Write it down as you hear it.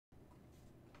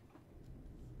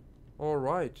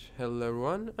Alright, hello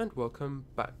everyone and welcome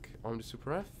back. I'm the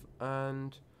Super F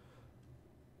and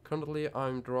currently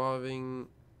I'm driving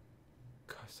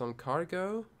some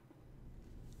cargo.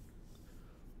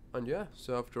 And yeah,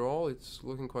 so after all it's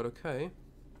looking quite okay.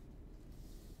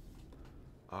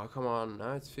 Oh come on,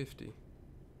 now it's 50.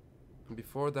 And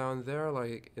before down there,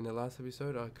 like in the last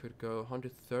episode, I could go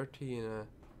 130 in a...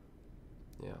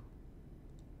 yeah.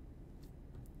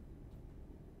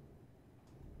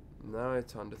 Now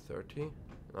it's under 30.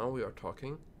 Now we are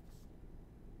talking.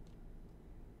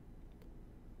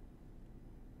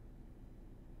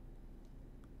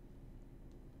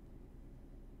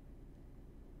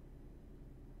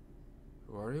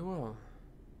 Very well.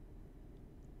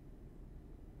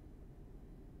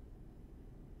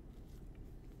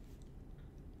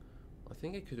 I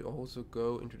think I could also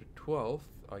go into the 12th,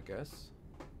 I guess.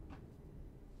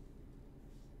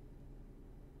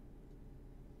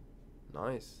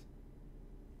 Nice.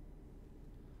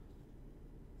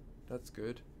 That's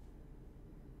good.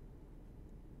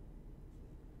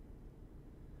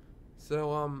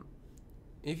 So,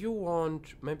 if you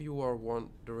want, maybe you are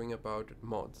wondering about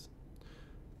mods.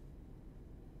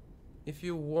 If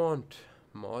you want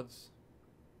mods...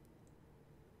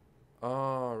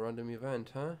 Ah, random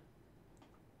event, huh?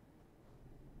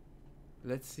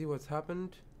 Let's see what's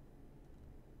happened.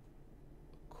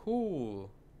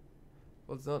 Cool.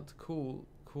 Well, it's not cool,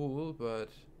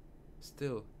 but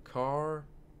still. Car,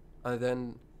 and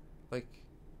then, like,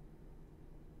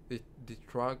 the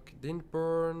truck didn't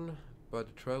burn, but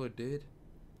the trailer did.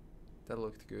 That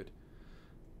looked good.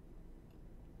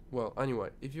 Well, anyway,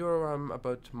 if you're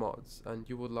about mods and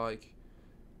you would like,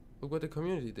 look what the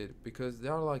community did, because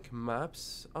there are like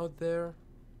maps out there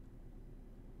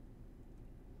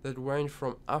that range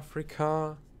from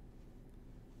Africa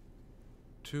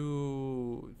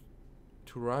to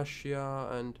Russia,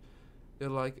 and they're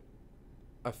like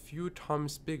a few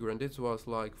times bigger, and this was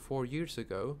like 4 years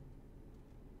ago.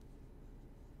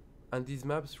 And these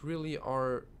maps really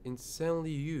are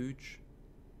insanely huge.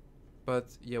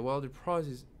 But yeah, well, the price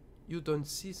is, you don't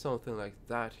see something like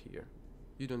that here.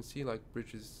 You don't see like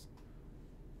bridges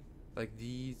like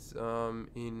these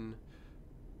in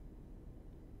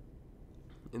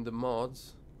the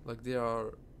mods. Like they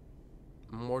are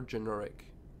more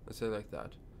generic, let's say like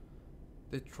that.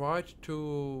 They tried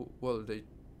to, well, they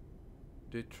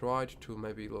tried to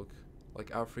maybe look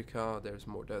like Africa, there's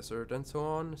more desert and so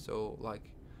on, so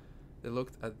like they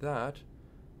looked at that,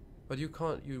 but you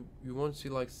can't, you won't see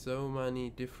like so many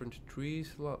different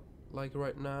trees like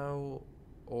right now.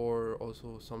 Or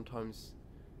also sometimes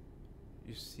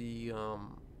you see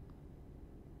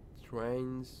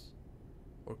trains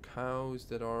or cows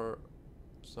that are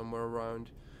somewhere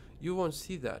around. You won't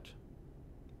see that,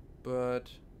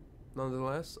 but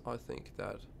nonetheless I think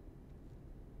that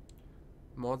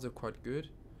mods are quite good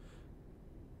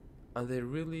and they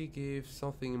really give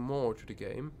something more to the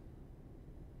game,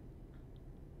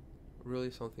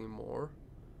 really something more.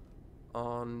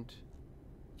 And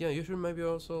yeah, you should maybe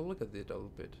also look at it a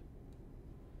little bit.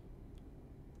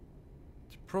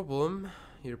 The problem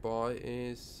hereby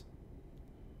is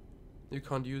you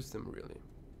can't use them really,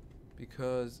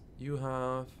 because you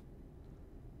have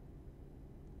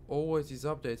always these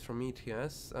updates from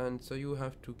ETS, and so you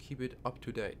have to keep it up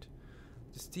to date.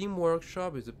 The Steam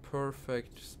Workshop is a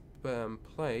perfect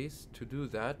place to do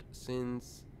that,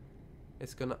 since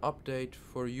it's gonna update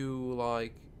for you,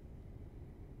 like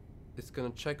it's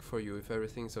gonna check for you if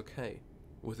everything's okay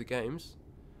with the games,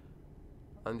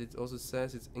 and it also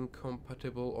says it's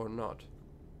incompatible or not.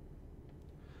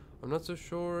 I'm not so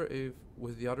sure if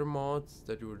with the other mods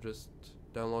that you will just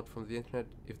download from the internet,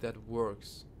 if that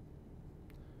works.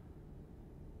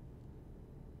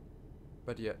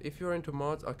 But yeah, if you're into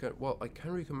mods, I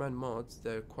can recommend mods.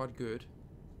 They're quite good,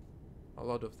 a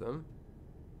lot of them.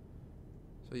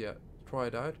 So yeah, try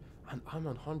it out. And I'm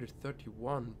on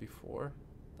 131 before.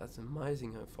 That's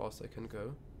amazing how fast I can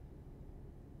go.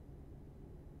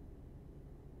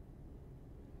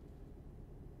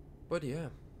 But yeah,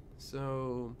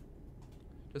 so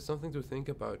just something to think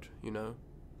about, you know.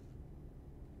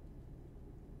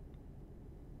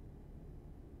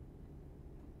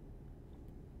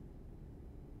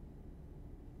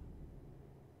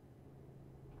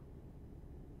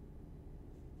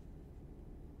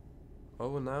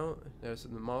 Oh, now there's a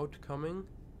mode coming.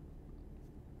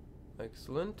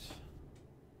 Excellent.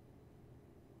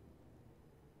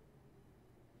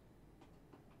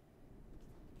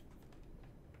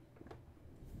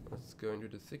 Let's go into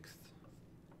the 6th.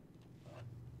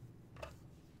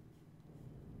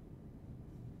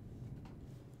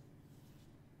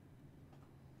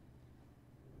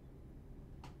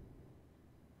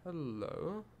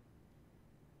 Hello,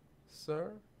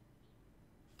 sir.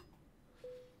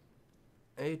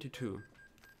 82.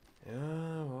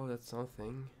 Yeah, well, that's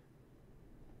something.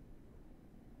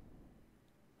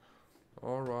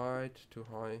 Alright, too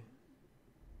high.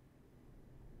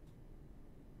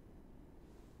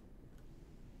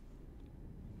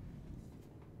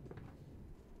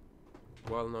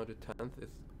 Well, now the 10th is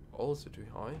also too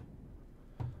high.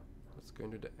 Let's go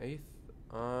into the 8th.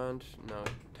 And now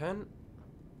 10.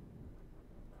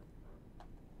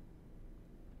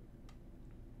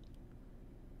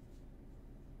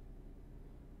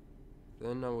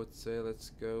 Then I would say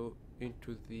let's go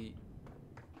into the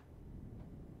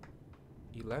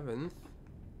 11th.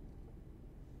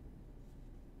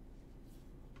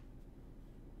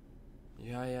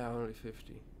 Yeah, only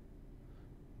 50.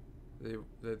 They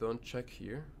don't check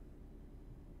here.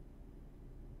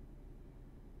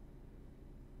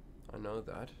 I know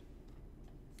that.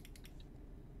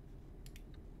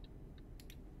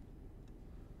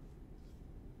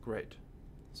 Great.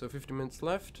 So 50 minutes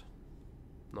left.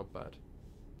 Not bad.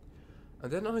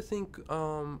 And then I think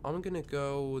I'm gonna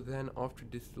go then after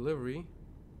this delivery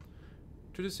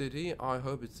to the city. I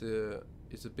hope it's a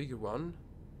bigger one,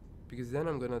 because then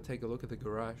I'm gonna take a look at the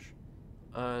garage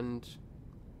and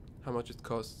how much it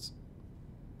costs.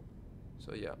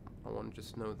 So yeah, I want to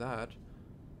just know that.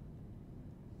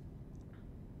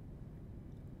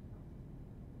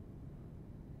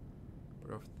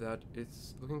 But after that,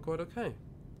 it's looking quite okay.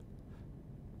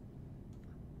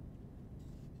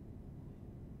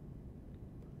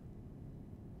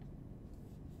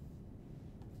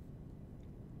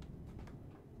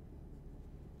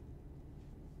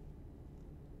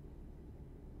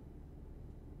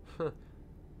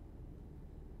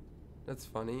 That's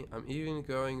funny. I'm even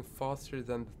going faster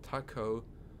than the taco.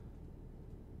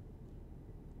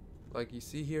 Like, you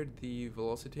see here the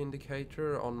velocity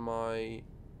indicator on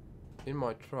in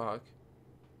my truck.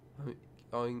 I'm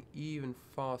going even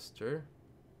faster.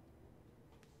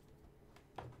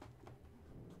 I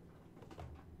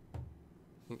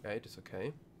think 8 is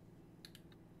okay.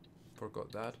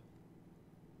 Forgot that.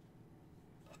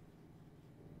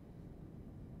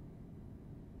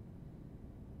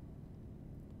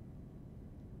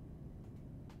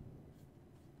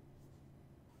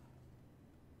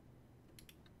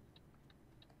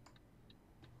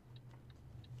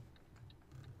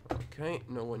 Okay,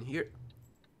 no one here.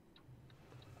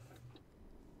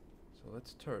 So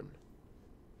let's turn.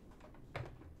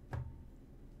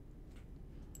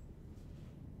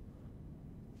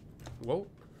 Whoa.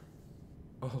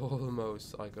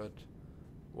 Almost I got...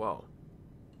 Wow.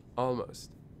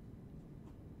 Almost.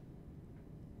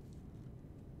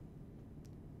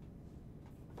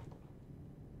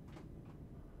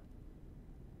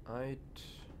 I'd...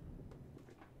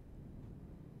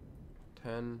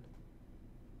 10...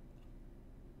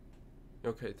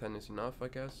 Okay, 10 is enough, I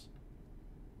guess.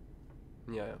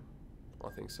 Yeah, I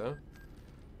think so.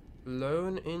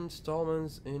 Loan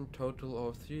installments in total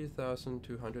of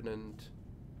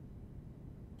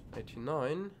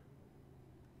 3,289.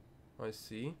 I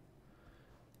see.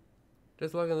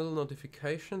 There's like a little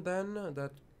notification then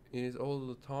that is all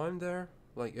the time there,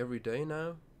 like every day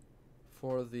now,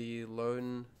 for the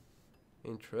loan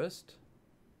interest.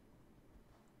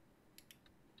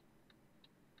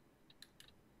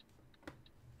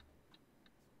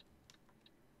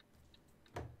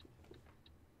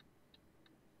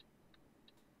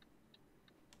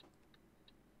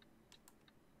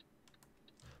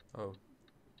 Oh.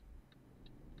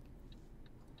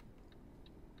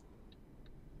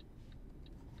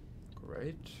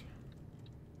 Great.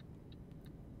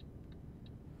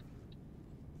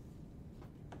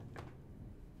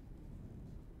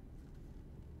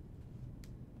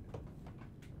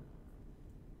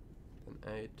 Then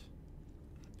 8.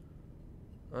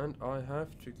 And I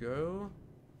have to go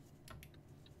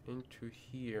into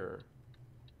here.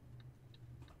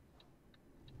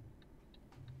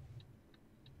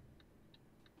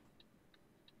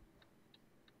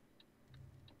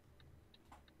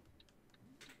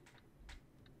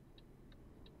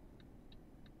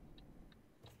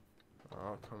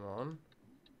 Oh, come on.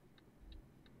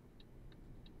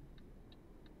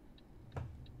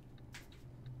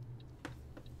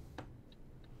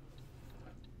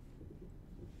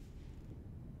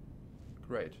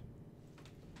 Great.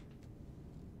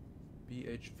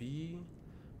 BHV.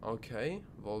 Okay,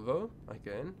 Volvo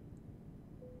again.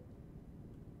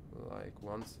 Like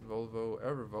once Volvo,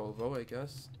 ever Volvo, I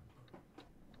guess.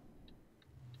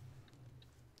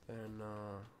 Then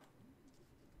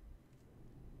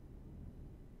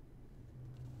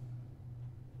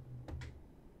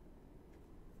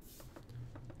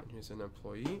is an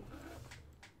employee.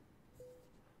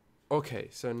 Okay,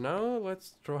 so now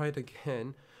let's try it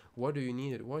again. What do you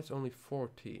need it? Why it's only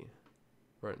 40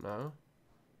 right now?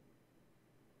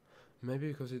 Maybe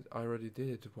because I already did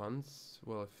it once.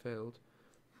 Well, I failed.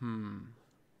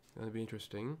 That'll be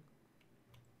interesting.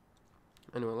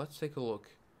 Anyway, let's take a look.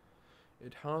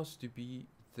 It has to be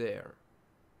there.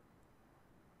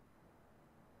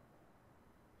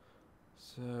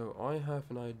 So I have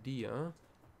an idea.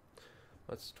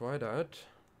 Let's try it out.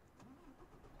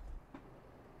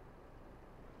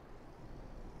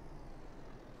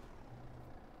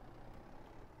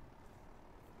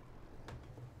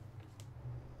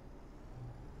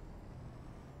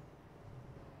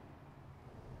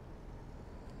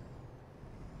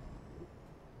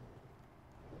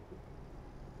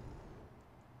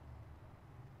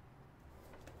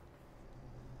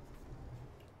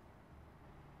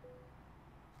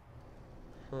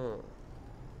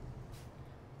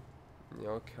 Yeah,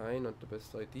 okay, not the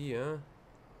best idea.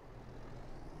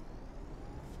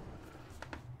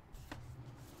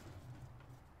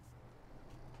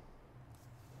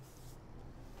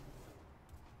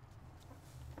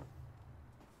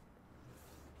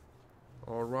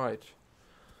 Alright.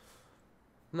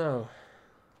 No.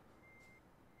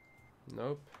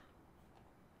 Nope.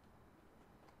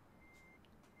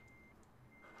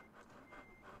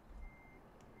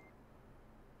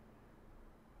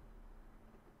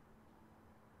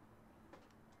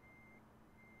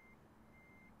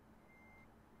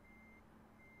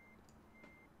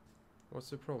 What's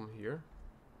the problem here?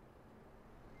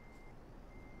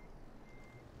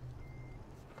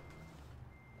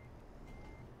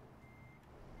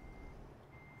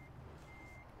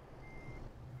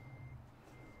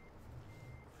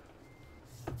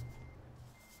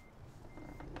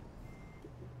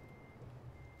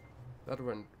 That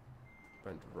went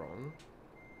wrong.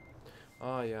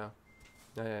 Ah, yeah.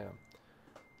 Yeah.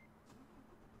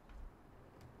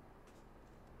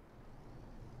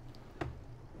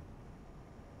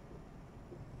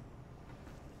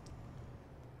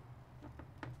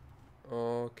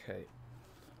 Okay.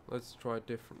 Let's try it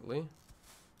differently.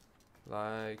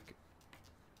 Like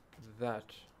that,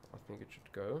 I think it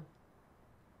should go.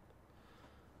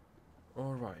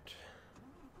 Alright.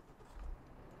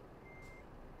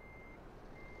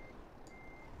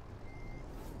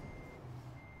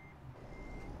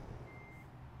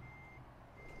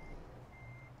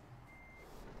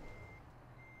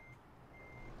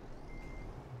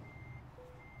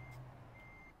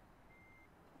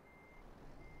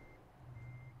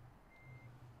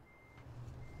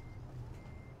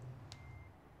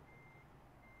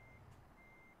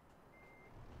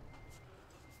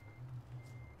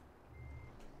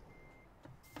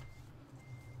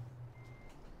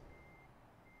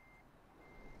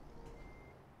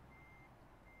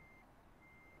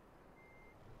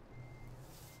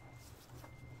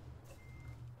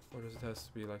 Or does it has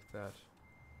to be like that?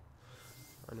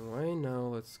 Anyway, now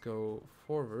let's go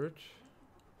forward.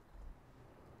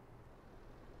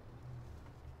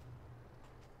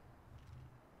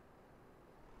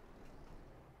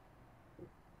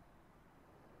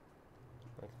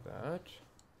 Like that.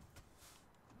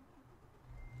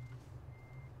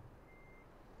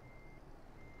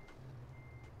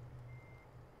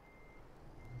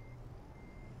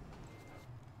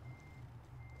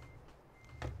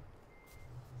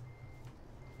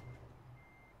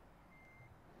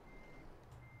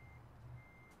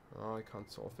 Oh, I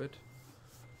can't solve it.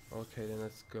 Okay, then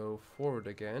let's go forward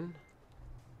again.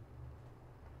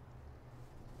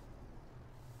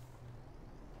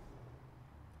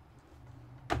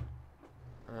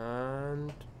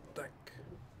 And tack.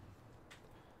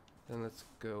 Then let's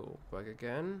go back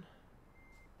again.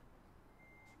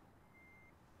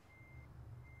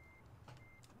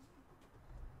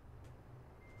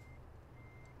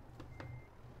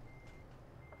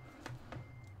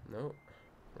 No,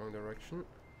 wrong direction.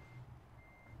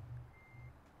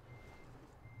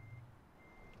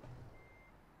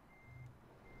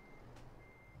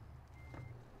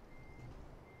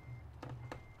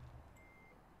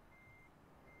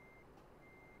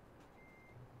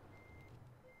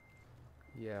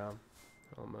 Yeah,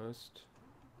 almost.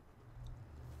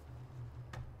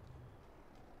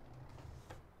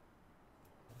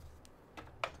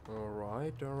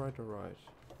 Alright.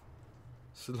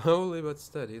 Slowly but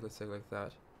steady, let's say like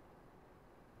that.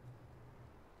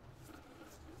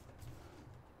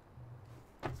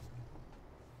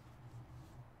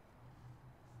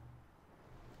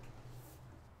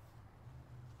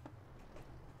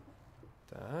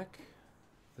 Tack.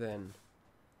 Then.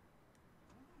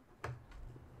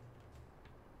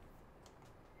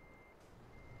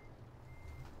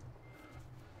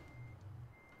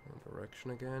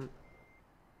 direction again.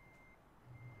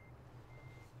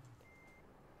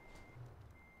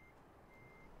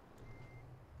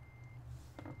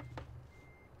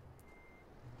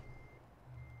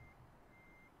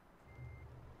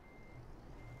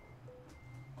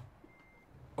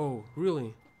 Oh,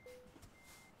 really?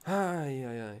 Ay,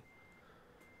 ay, ay.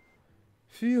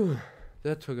 Phew,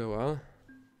 that took a while.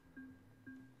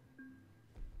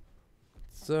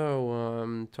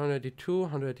 So, 282,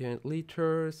 188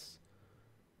 liters.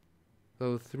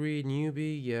 Level 3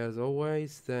 newbie, yeah, as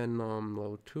always. Then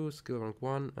level 2, skill rank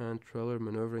 1, and trailer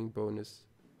maneuvering bonus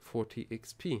 40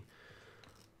 XP.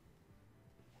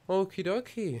 Okie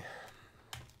dokie.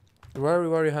 Very,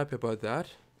 very happy about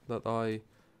that I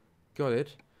got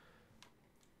it.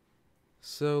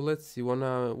 So let's see,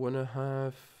 wanna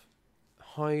have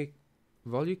high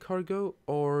value cargo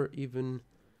or even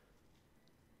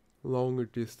longer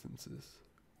distances.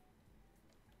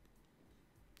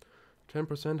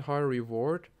 10% higher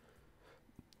reward.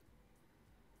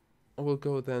 I will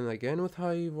go then again with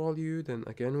high value, then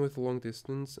again with long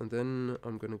distance, and then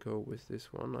I'm gonna go with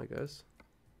this one, I guess.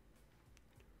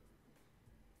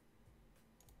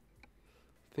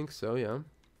 Think so, yeah.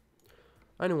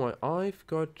 Anyway,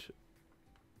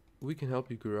 we can help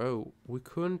you grow. We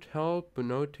couldn't help but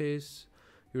notice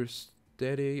your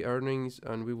steady earnings,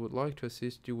 and we would like to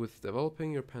assist you with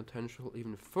developing your potential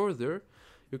even further.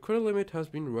 Your credit limit has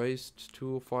been raised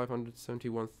to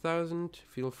 571,000.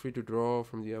 Feel free to draw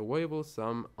from the available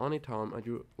sum anytime at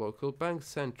your local bank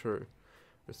center.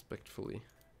 Respectfully.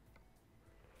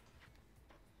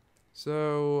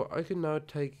 So I can now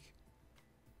take.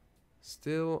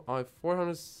 Still, I have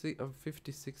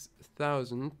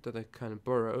 456,000 that I can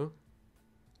borrow.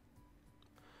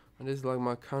 And this is like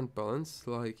my account balance,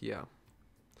 like, yeah.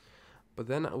 But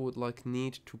then I would like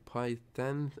need to pay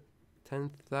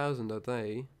 10,000 a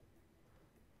day.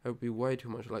 That would be way too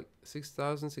much, like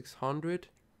 6,600.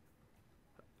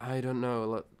 I don't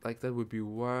know, like that would be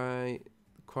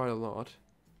quite a lot.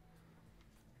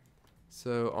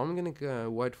 So I'm gonna go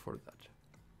wait for that.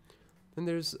 Then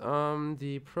there's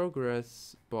the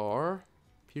progress bar.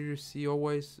 Here you see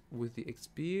always with the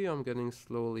XP, I'm getting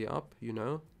slowly up, you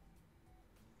know.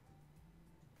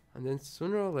 And then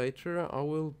sooner or later I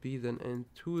will be an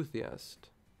enthusiast.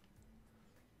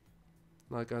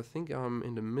 Like I think I'm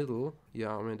in the middle.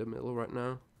 Yeah, I'm in the middle right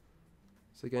now.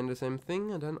 So again the same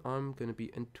thing, and then I'm gonna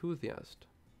be enthusiast.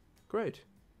 Great.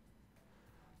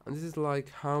 And this is like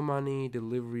how many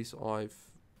deliveries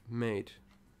I've made.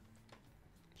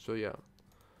 So yeah,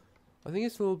 I think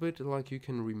it's a little bit like you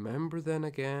can remember then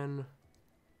again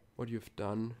what you've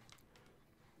done.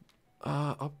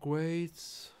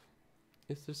 Upgrades.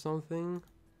 Is there something?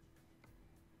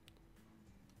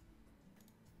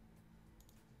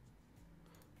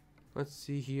 Let's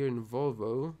see here in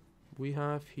Volvo. We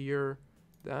have here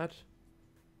that.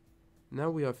 Now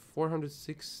we have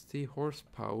 460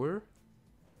 horsepower.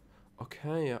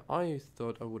 Okay, I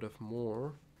thought I would have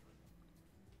more.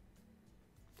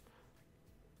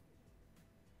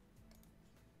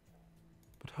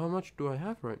 But how much do I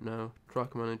have right now,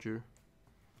 truck manager?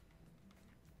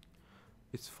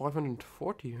 It's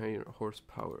 540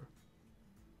 horsepower.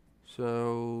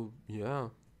 So, yeah.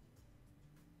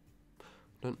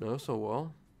 Don't know so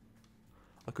well.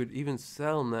 I could even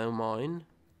sell now mine.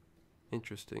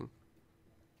 Interesting.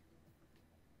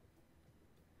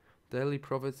 Daily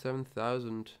profit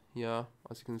 7,000. Yeah,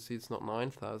 as you can see, it's not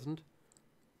 9,000.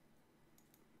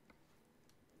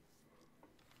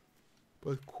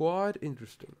 But quite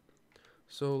interesting.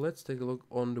 So let's take a look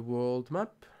on the world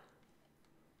map.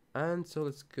 And so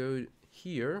let's go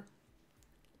here.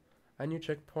 A new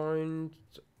checkpoint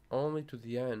only to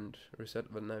the end.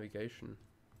 Reset the navigation.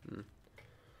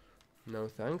 No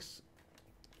thanks.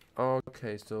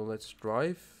 Okay, so let's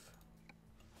drive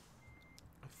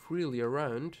freely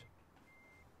around.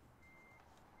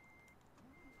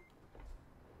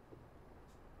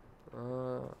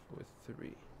 With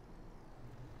 3.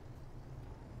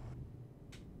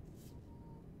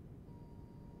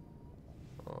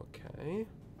 Okay.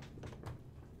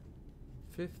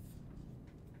 5th.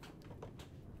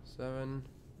 7.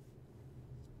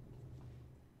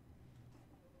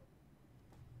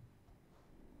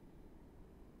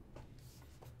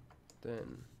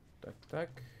 Then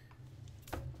back.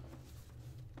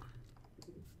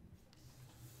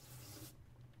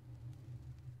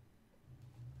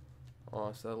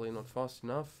 Oh, sadly not fast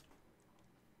enough.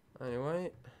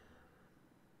 Anyway.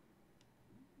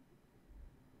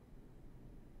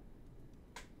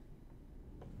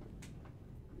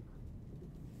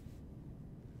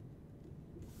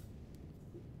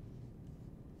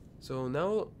 So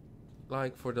now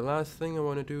like for the last thing I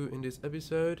want to do in this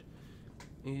episode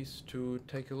is to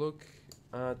take a look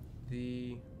at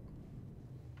the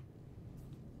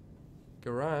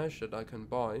garage that I can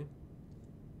buy.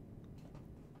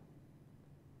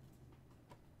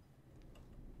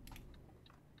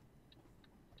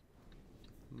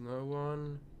 No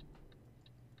one.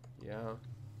 Yeah.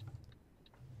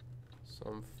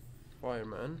 Some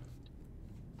firemen.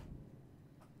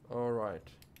 Alright.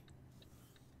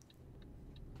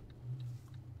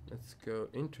 Let's go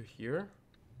into here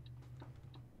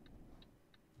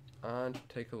and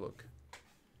take a look.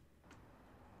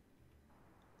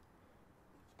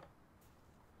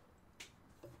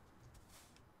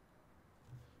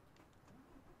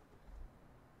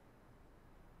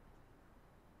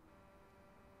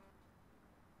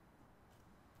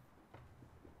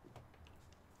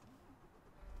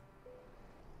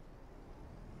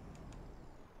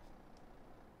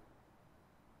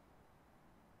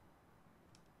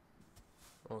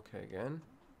 Okay, again.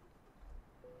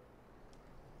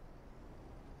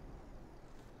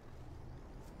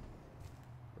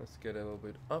 Let's get a little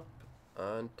bit up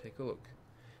and take a look.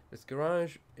 This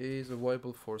garage is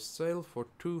available for sale for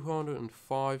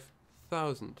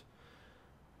 205,000.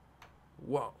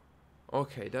 Wow.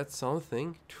 Okay, that's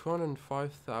something.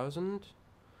 205,000,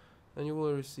 and you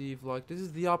will receive, like, this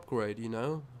is the upgrade, you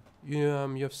know. You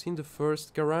have seen the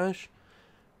first garage.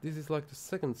 This is like the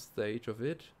second stage of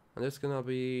it, and there's gonna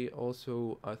be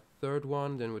also a third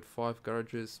one, then with 5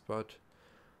 garages, but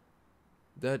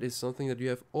that is something that you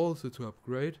have also to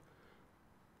upgrade.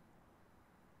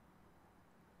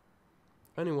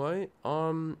 Anyway,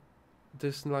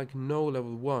 there's like no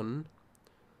level 1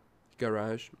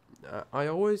 garage. I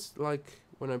always, like,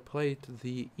 when I played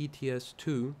the ETS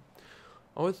 2,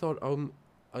 I always thought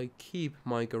I keep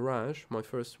my garage, my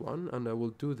first one, and I will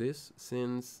do this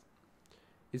since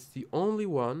it's the only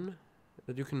one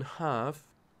that you can have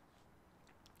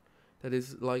that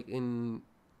is like in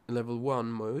level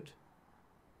 1 mode,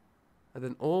 and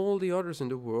then all the others in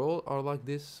the world are like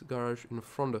this garage in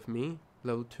front of me,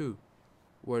 level 2,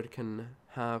 where it can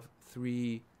have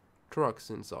 3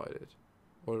 trucks inside it,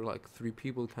 or like 3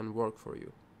 people can work for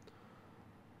you.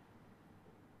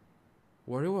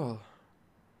 Very well.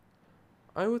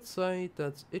 I would say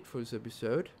that's it for this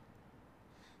episode.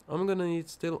 I'm gonna need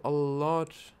still a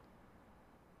lot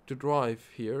to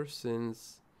drive here,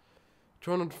 since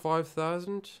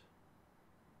 205,000,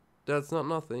 that's not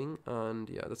nothing, and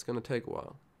yeah, that's gonna take a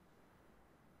while.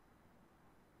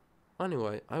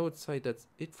 Anyway, I would say that's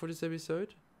it for this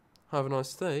episode. Have a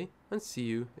nice day, and see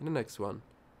you in the next one.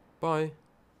 Bye.